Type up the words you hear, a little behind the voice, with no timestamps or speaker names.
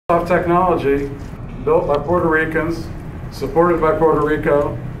Soft technology built by Puerto Ricans, supported by Puerto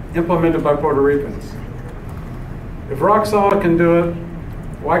Rico, implemented by Puerto Ricans. If Rock Solid can do it,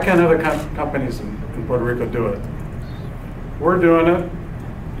 why can't other companies in Puerto Rico do it? We're doing it.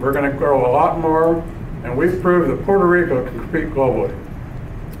 We're going to grow a lot more, and we've proved that Puerto Rico can compete globally.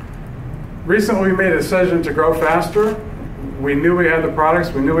 Recently, we made a decision to grow faster. We knew we had the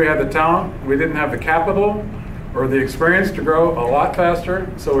products, we knew we had the talent, we didn't have the capital or the experience to grow a lot faster,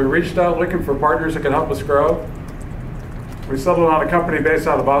 so we reached out looking for partners that could help us grow. We settled on a company based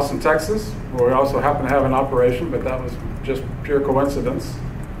out of Austin, Texas, where we also happen to have an operation, but that was just pure coincidence.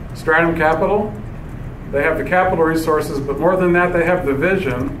 Strattam Capital, they have the capital resources, but more than that, they have the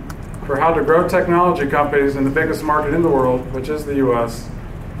vision for how to grow technology companies in the biggest market in the world, which is the US.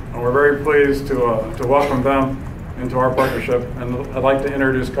 And we're very pleased to welcome them into our partnership. And I'd like to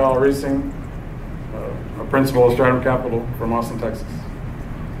introduce Kyle Reesing, a principal of Strattam Capital from Austin, Texas.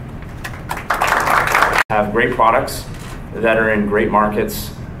 Have great products that are in great markets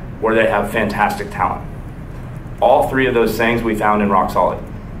where they have fantastic talent. All three of those things we found in Rock Solid.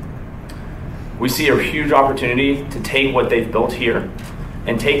 We see a huge opportunity to take what they've built here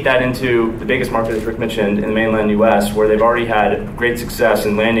and take that into the biggest market, as Rick mentioned, in the mainland US, where they've already had great success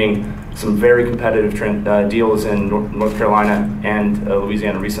in landing some very competitive deals in North Carolina and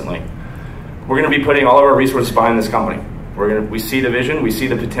Louisiana recently. We're going to be putting all of our resources behind this company. We see the vision, we see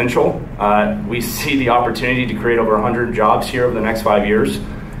the potential, we see the opportunity to create over 100 jobs here over the next 5 years,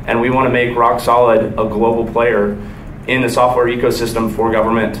 and we want to make Rock Solid a global player in the software ecosystem for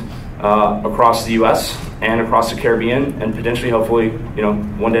government across the US and across the Caribbean, and potentially, hopefully,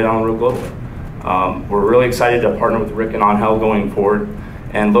 one day down the road globally. We're really excited to partner with Rick and Angel going forward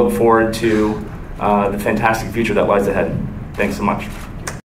and look forward to the fantastic future that lies ahead. Thanks so much.